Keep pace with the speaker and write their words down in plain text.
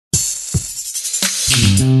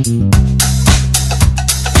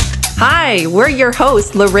Hi, we're your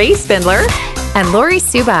hosts, Laurae Spindler and Lori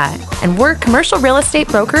Suba, and we're commercial real estate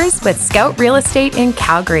brokers with Scout Real Estate in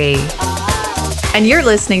Calgary. And you're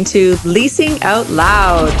listening to Leasing Out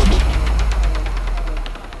Loud.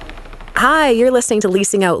 Hi, you're listening to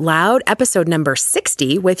Leasing Out Loud, episode number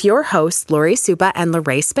 60, with your hosts, Lori Suba and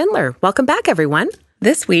Laurae Spindler. Welcome back, everyone.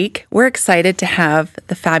 This week, we're excited to have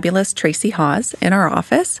the fabulous Tracy Hawes in our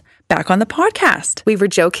office back on the podcast. We were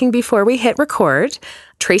joking before we hit record.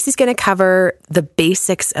 Tracy's going to cover the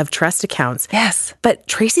basics of trust accounts. Yes. But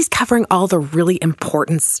Tracy's covering all the really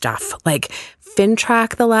important stuff, like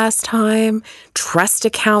FinTrack the last time, trust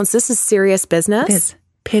accounts. This is serious business. It is.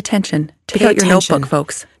 Pay attention. Take out your notebook,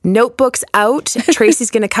 folks. Notebooks out. Tracy's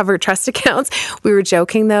going to cover trust accounts. We were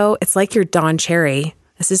joking, though. It's like you're Don Cherry.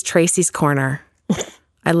 This is Tracy's Corner.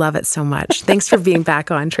 I love it so much. Thanks for being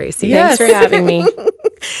back on, Tracy. Yes. Thanks for having me.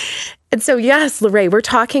 And so, yes, Laurae, we're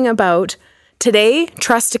talking about today,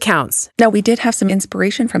 trust accounts. Now, we did have some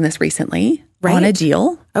inspiration from this recently on a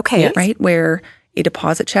deal. Okay. Right, where a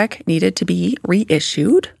deposit check needed to be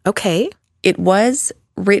reissued. Okay. It was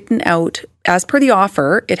written out, as per the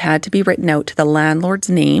offer, it had to be written out to the landlord's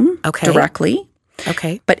name directly.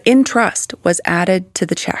 Okay. But in trust was added to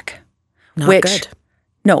the check. Not good.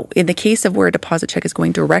 No, in the case of where a deposit check is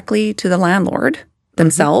going directly to the landlord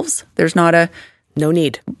themselves, there's not a no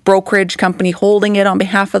need brokerage company holding it on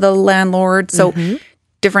behalf of the landlord. So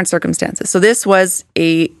different circumstances. So this was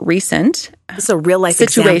a recent real life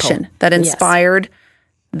situation that inspired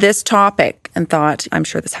this topic and thought, I'm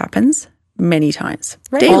sure this happens many times.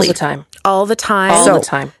 Daily. All the time. All the time. All the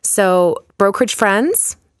time. So brokerage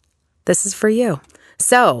friends, this is for you.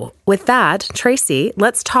 So with that, Tracy,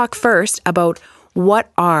 let's talk first about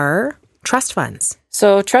what are trust funds?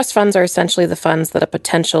 So trust funds are essentially the funds that a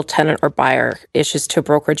potential tenant or buyer issues to a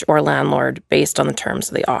brokerage or landlord based on the terms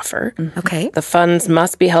of the offer. Okay. The funds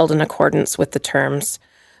must be held in accordance with the terms.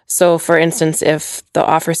 So, for instance, if the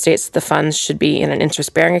offer states that the funds should be in an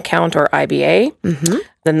interest-bearing account or IBA,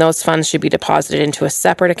 then those funds should be deposited into a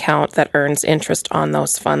separate account that earns interest on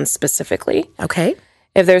those funds specifically. Okay.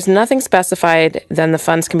 If there's nothing specified, then the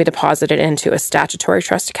funds can be deposited into a statutory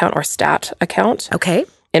trust account or STAT account. Okay.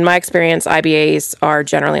 In my experience, IBAs are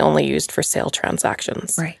generally only used for sale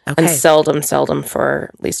transactions. Right. Okay. And seldom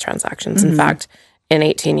for lease transactions. In fact, in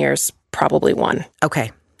 18 years, probably one.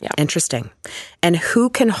 Okay. Yeah. Interesting. And who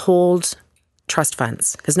can hold trust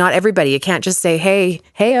funds? Because not everybody, you can't just say,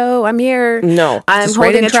 hey-o, I'm here. No. I'm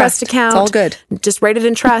holding a trust account. It's all good. Just write it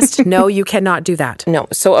in trust. No, you cannot do that. No.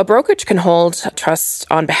 So a brokerage can hold trust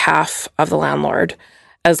on behalf of the landlord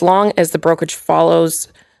as long as the brokerage follows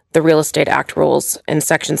the Real Estate Act rules in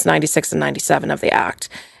sections 96 and 97 of the Act.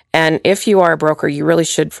 And if you are a broker, you really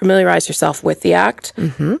should familiarize yourself with the Act.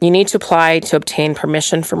 You need to apply to obtain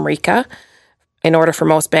permission from RECA in order for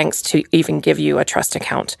most banks to even give you a trust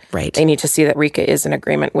account. Right. They need to see that RECA is in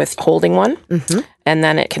agreement with holding one. And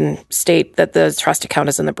then it can state that the trust account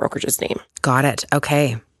is in the brokerage's name. Got it.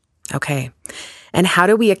 Okay. And how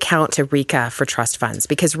do we account to RECA for trust funds?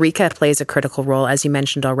 Because RECA plays a critical role, as you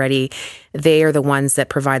mentioned already. They are the ones that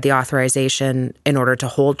provide the authorization in order to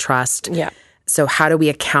hold trust. Yeah. So how do we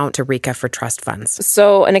account to RECA for trust funds?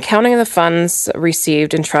 So an accounting of the funds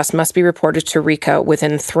received in trust must be reported to RECA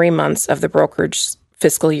within 3 months of the brokerage's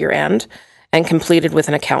fiscal year end and completed with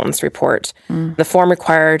an accountant's report. The form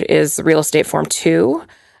required is Real Estate Form 2,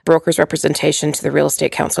 Broker's Representation to the Real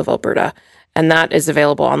Estate Council of Alberta. And that is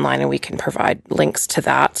available online, and we can provide links to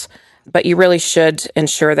that. But you really should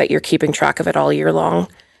ensure that you're keeping track of it all year long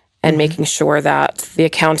and making sure that the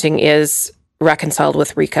accounting is reconciled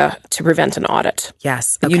with RECA to prevent an audit.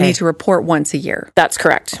 Yes. Okay. You need to report once a year. That's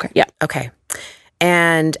correct. Okay. Yeah. Okay.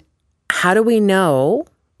 And how do we know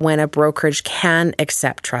when a brokerage can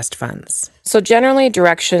accept trust funds? So generally,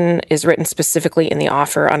 direction is written specifically in the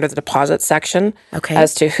offer under the deposit section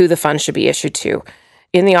as to who the funds should be issued to.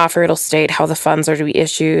 In the offer, it'll state how the funds are to be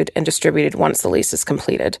issued and distributed once the lease is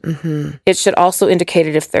completed. It should also indicate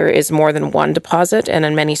it if there is more than one deposit, and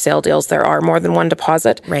in many sale deals, there are more than one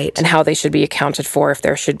deposit, right, and how they should be accounted for, if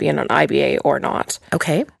there should be an IBA or not.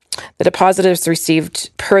 Okay. The deposit is received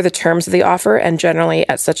per the terms of the offer and generally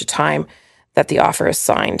at such a time that the offer is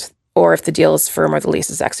signed, or if the deal is firm or the lease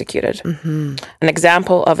is executed. An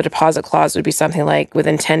example of a deposit clause would be something like,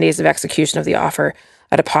 within 10 days of execution of the offer,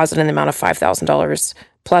 a deposit in the amount of $5,000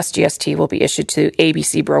 plus GST will be issued to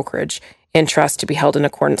ABC Brokerage in trust to be held in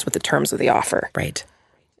accordance with the terms of the offer. Right.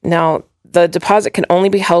 Now, the deposit can only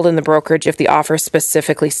be held in the brokerage if the offer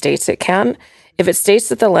specifically states it can. If it states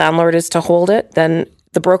that the landlord is to hold it, then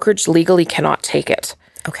the brokerage legally cannot take it.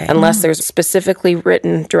 Okay. unless there's specifically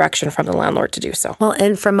written direction from the landlord to do so. Well,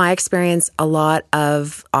 and from my experience, a lot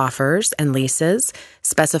of offers and leases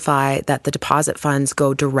specify that the deposit funds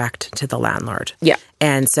go direct to the landlord. Yeah.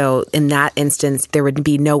 And so in that instance, there would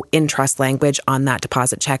be no in-trust language on that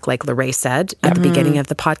deposit check, like Laurae said at the beginning of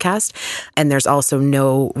the podcast. And there's also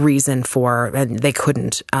no reason for, and they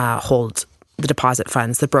couldn't hold the deposit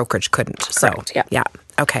funds. The brokerage couldn't. Correct, So, yeah.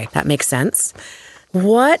 Okay, that makes sense.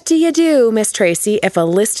 What do you do, Miss Tracy, if a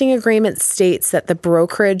listing agreement states that the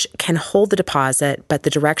brokerage can hold the deposit, but the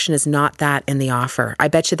direction is not that in the offer? I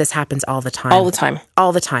bet you this happens all the time. All the time.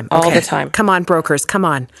 All the time. All Okay. the time. Come on, brokers. Come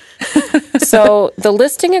on. So the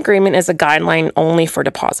listing agreement is a guideline only for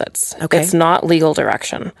deposits. Okay. It's not legal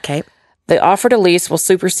direction. Okay. The offer to lease will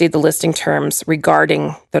supersede the listing terms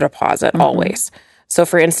regarding the deposit always. So,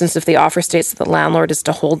 for instance, if the offer states that the landlord is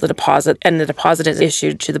to hold the deposit and the deposit is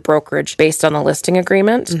issued to the brokerage based on the listing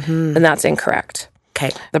agreement, then that's incorrect. Okay.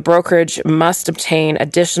 The brokerage must obtain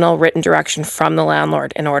additional written direction from the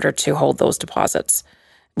landlord in order to hold those deposits,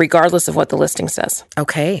 regardless of what the listing says.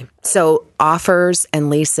 Okay. So offers and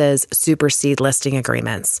leases supersede listing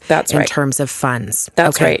agreements. That's right. In terms of funds.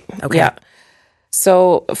 That's Okay. right. Okay. Yeah.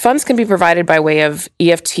 So funds can be provided by way of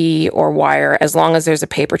EFT or wire as long as there's a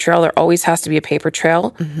paper trail. There always has to be a paper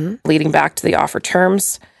trail leading back to the offer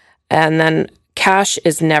terms. And then cash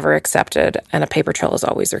is never accepted and a paper trail is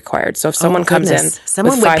always required. So if someone comes in,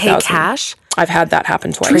 someone with would pay 5,000 cash. I've had that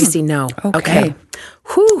happen twice. Tracy, no. Okay.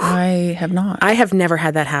 Whew. I have not. I have never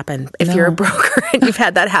had that happen. If you're a broker and you've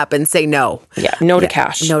had that happen, say no. Yeah, no to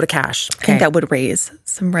cash. No to cash. I think that would raise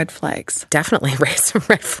some red flags. Definitely raise some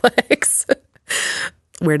red flags.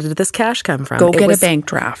 Where did this cash come from? Go get a bank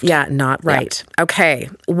draft. Yeah, not right. Okay.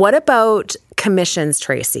 What about commissions,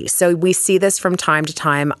 Tracy? So we see this from time to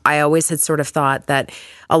time. I always had sort of thought that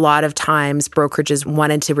a lot of times brokerages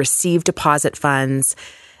wanted to receive deposit funds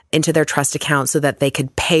into their trust account so that they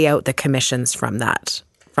could pay out the commissions from that.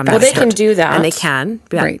 Well, they can do that. And they can.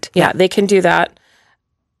 Yeah. Right. Yeah, they can do that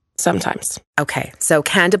sometimes. Okay. So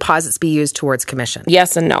can deposits be used towards commission?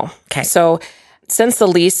 Yes and no. Okay. So since the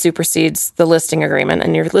lease supersedes the listing agreement,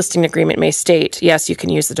 and your listing agreement may state, yes, you can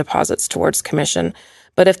use the deposits towards commission.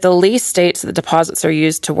 But if the lease states that the deposits are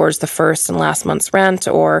used towards the first and last month's rent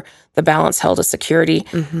or the balance held as security,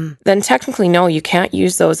 then technically, no, you can't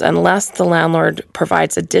use those unless the landlord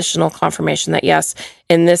provides additional confirmation that, yes,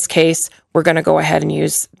 in this case, we're going to go ahead and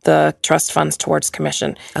use the trust funds towards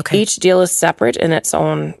commission. Okay. Each deal is separate in its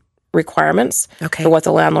own requirements Okay. for what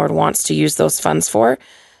the landlord wants to use those funds for.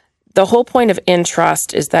 The whole point of in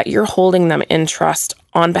trust is that you're holding them in trust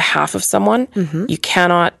on behalf of someone. You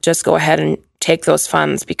cannot just go ahead and take those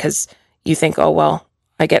funds because you think, oh, well,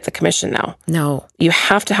 I get the commission now. No. You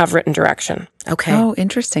have to have written direction. Okay. Oh,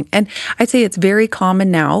 interesting. And I'd say it's very common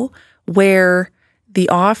now where the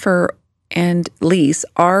offer and lease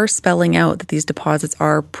are spelling out that these deposits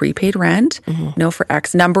are prepaid rent, for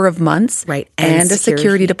X number of months, Right. and a security.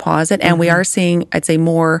 security deposit. And we are seeing, I'd say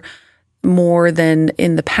more than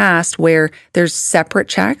in the past where there's separate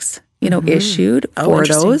checks, issued for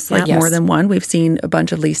interesting. those, like Yeah. more than one. We've seen a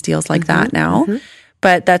bunch of lease deals like that now.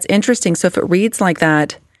 But that's interesting. So if it reads like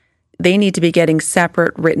that, they need to be getting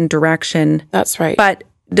separate written direction. That's right. But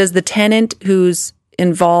does the tenant who's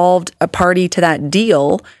involved, a party to that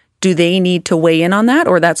deal, do they need to weigh in on that?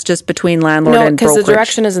 Or that's just between landlord no, and because brokerage? the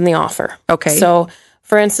direction is in the offer. Okay. So,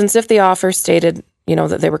 for instance, if the offer stated,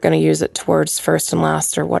 that they were going to use it towards first and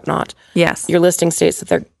last or whatnot, Yes. your listing states that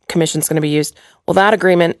their commission is going to be used. Well, that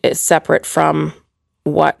agreement is separate from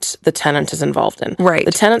what the tenant is involved in. Right.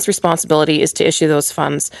 The tenant's responsibility is to issue those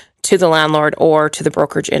funds to the landlord or to the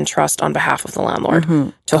brokerage in trust on behalf of the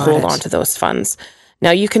landlord to hold on to those funds. Now,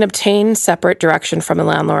 you can obtain separate direction from the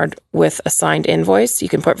landlord with a signed invoice. You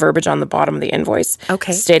can put verbiage on the bottom of the invoice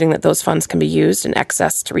stating that those funds can be used in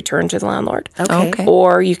excess to return to the landlord. Okay.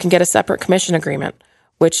 Or you can get a separate commission agreement,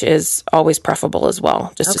 which is always preferable as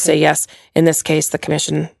well, just to say, yes, in this case, the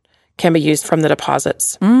commission can be used from the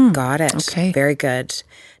deposits. Got it. Okay. Very good.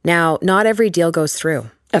 Now, not every deal goes through.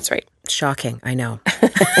 That's right. Shocking, I know.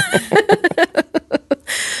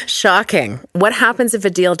 Shocking. What happens if a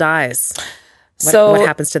deal dies? What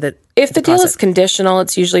happens to the if the deal deposit? is conditional,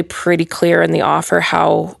 it's usually pretty clear in the offer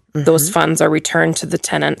how those funds are returned to the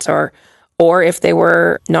tenant, or if they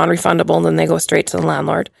were non-refundable, then they go straight to the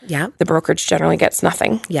landlord. Yeah. The brokerage generally gets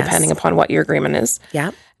nothing, Yes. depending upon what your agreement is.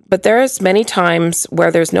 Yeah. But there's many times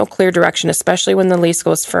where there's no clear direction, especially when the lease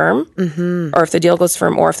goes firm, or if the deal goes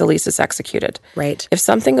firm, or if the lease is executed. Right. If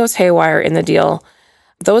something goes haywire in the deal,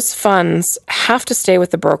 those funds have to stay with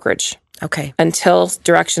the brokerage Okay. until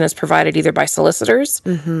direction is provided either by solicitors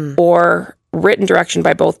or written direction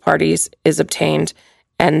by both parties is obtained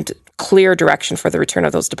and clear direction for the return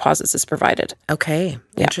of those deposits is provided. Okay.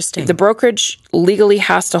 Interesting. The brokerage legally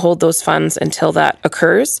has to hold those funds until that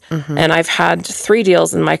occurs. And I've had 3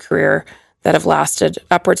 deals in my career that have lasted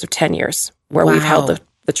upwards of 10 years, where we've held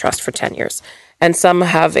the trust for 10 years. And some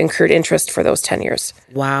have incurred interest for those 10 years.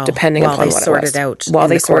 Wow. Depending upon what it was. While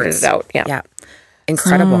they sorted it out. Yeah.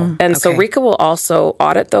 Incredible. And so RECA will also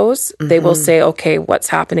audit those. They will say, okay, what's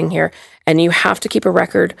happening here? And you have to keep a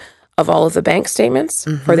record of all of the bank statements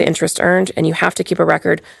for the interest earned, and you have to keep a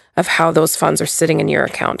record of how those funds are sitting in your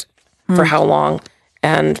account for how long,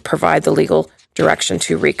 and provide the legal direction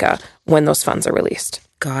to RECA when those funds are released.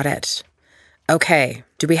 Got it. Okay.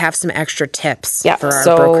 Do we have some extra tips for our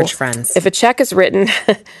so brokerage friends? If a check is written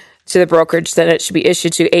to the brokerage, then it should be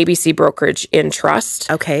issued to ABC Brokerage in trust.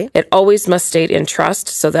 Okay. It always must state in trust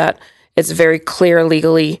so that it's very clear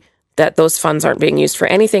legally that those funds aren't being used for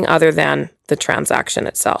anything other than the transaction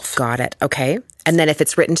itself. Got it. Okay. And then if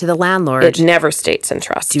it's written to the landlord, it never states in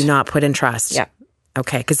trust. Do not put in trust. Yeah.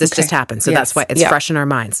 Okay, because this just happened. So that's why it's fresh in our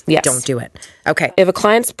minds. Yes. Don't do it. Okay. If a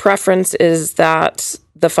client's preference is that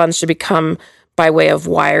the funds should become by way of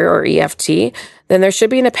wire or EFT, then there should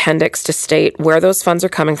be an appendix to state where those funds are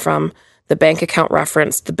coming from, the bank account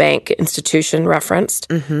referenced, the bank institution referenced,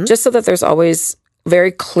 just so that there's always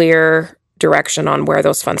very clear direction on where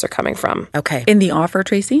those funds are coming from. Okay. In the offer,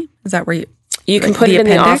 Tracy? Is that where you can put it in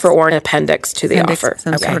the offer or an appendix to the offer?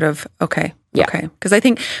 Some sort of, okay. Okay. Because I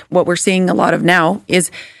think what we're seeing a lot of now is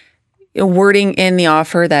wording in the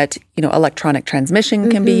offer that, electronic transmission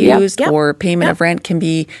can be used or payment of rent can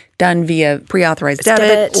be done via pre-authorized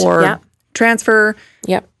debit or transfer.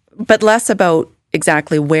 Yep. But less about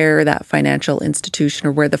exactly where that financial institution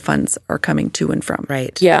or where the funds are coming to and from.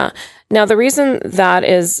 Right. Yeah. Now, the reason that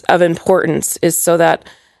is of importance is so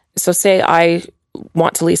say I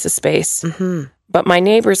want to lease a space, but my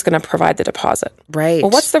neighbor's going to provide the deposit. Right.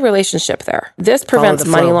 Well, what's the relationship there? This prevents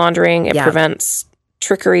money laundering. It prevents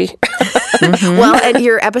trickery. Well, and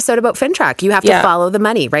your episode about FinTrack, you have to follow the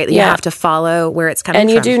money, right? You have to follow where it's coming from.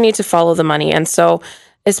 And you do need to follow the money. And so,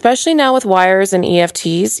 especially now with wires and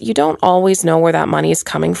EFTs, you don't always know where that money is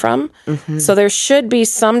coming from. So there should be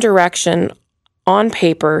some direction on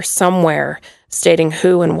paper somewhere stating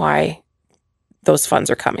who and why those funds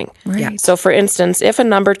are coming. Right. So for instance, if a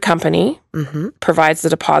numbered company provides the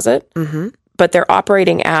deposit, but they're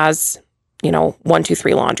operating as,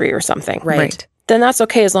 123 Laundry or something, Right. then that's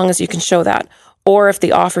okay as long as you can show that. Or if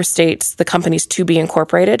the offer states the company's to be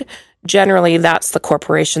incorporated, generally that's the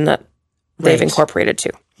that they've incorporated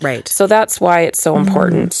to. Right. So that's why it's so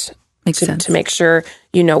important to make sure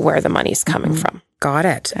you know where the money's coming from. Got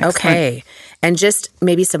it. Excellent. Okay. And just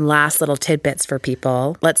maybe some last little tidbits for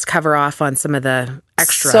people. Let's cover off on some of the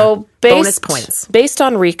extra bonus points. Based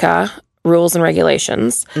on RECA rules and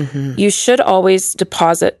regulations, you should always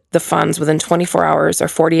deposit the funds within 24 hours or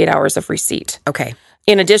 48 hours of receipt. Okay.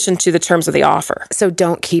 In addition to the terms of the offer. So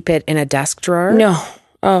don't keep it in a desk drawer? No.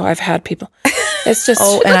 Oh, I've had people. It's just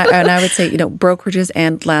and I would say brokerages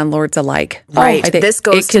and landlords alike. Right. This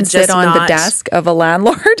goes to just sit on the desk of a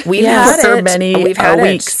landlord. We've had it for many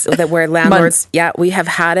weeks. Where landlords, we have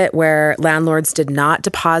had it where landlords did not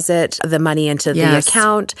deposit the money into the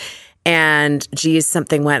account, and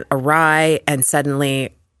something went awry, and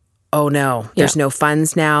suddenly, oh no, there's no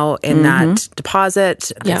funds now in that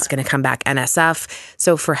deposit. It's going to come back NSF.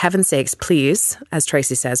 So for heaven's sakes, please, as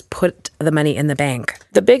Tracy says, put the money in the bank.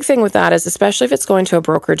 The big thing with that is, especially if it's going to a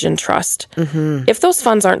brokerage in trust, if those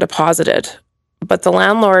funds aren't deposited, but the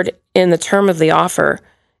landlord in the term of the offer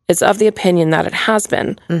is of the opinion that it has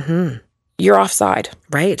been, you're offside.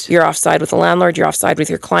 Right. You're offside with the landlord, you're offside with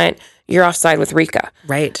your client, you're offside with RECA.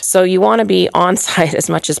 Right. So you want to be on site as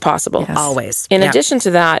much as possible. Yes. Always. In addition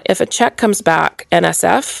to that, if a check comes back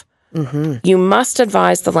NSF, you must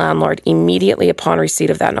advise the landlord immediately upon receipt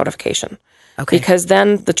of that notification. Okay. Because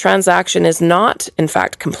then the transaction is not, in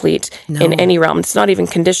fact, complete in any realm. It's not even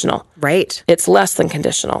conditional. Right. It's less than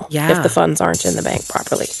conditional if the funds aren't in the bank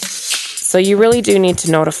properly. So you really do need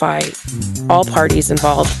to notify all parties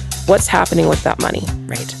involved what's happening with that money.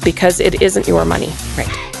 Right. Because it isn't your money. Right.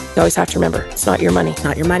 You always have to remember, it's not your money.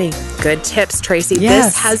 Not your money. Good tips, Tracy. Yes.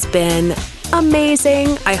 This has been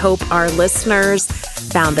amazing. I hope our listeners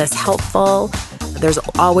found this helpful. There's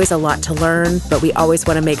always a lot to learn, but we always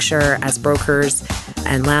want to make sure as brokers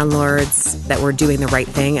and landlords that we're doing the right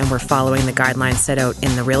thing and we're following the guidelines set out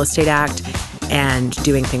in the Real Estate Act and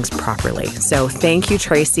doing things properly. So thank you,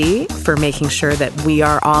 Tracy, for making sure that we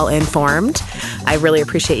are all informed. I really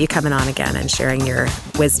appreciate you coming on again and sharing your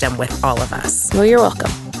wisdom with all of us. Well, you're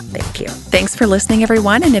welcome. Thank you. Thanks for listening,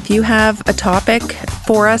 everyone. And if you have a topic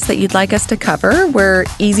for us that you'd like us to cover, we're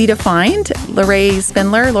easy to find. Laurae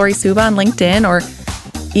Spindler, Lori Suba on LinkedIn, or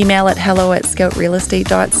email at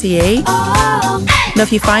hello@scoutrealestate.ca. Now,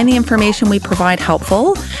 if you find the information we provide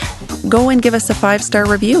helpful, go and give us a 5-star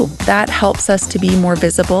review. That helps us to be more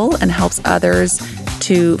visible and helps others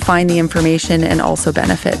to find the information and also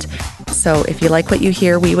benefit. So if you like what you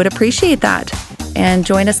hear, we would appreciate that. And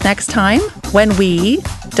join us next time when we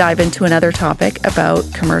dive into another topic about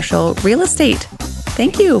commercial real estate.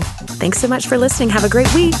 Thank you. Thanks so much for listening. Have a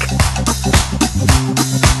great week.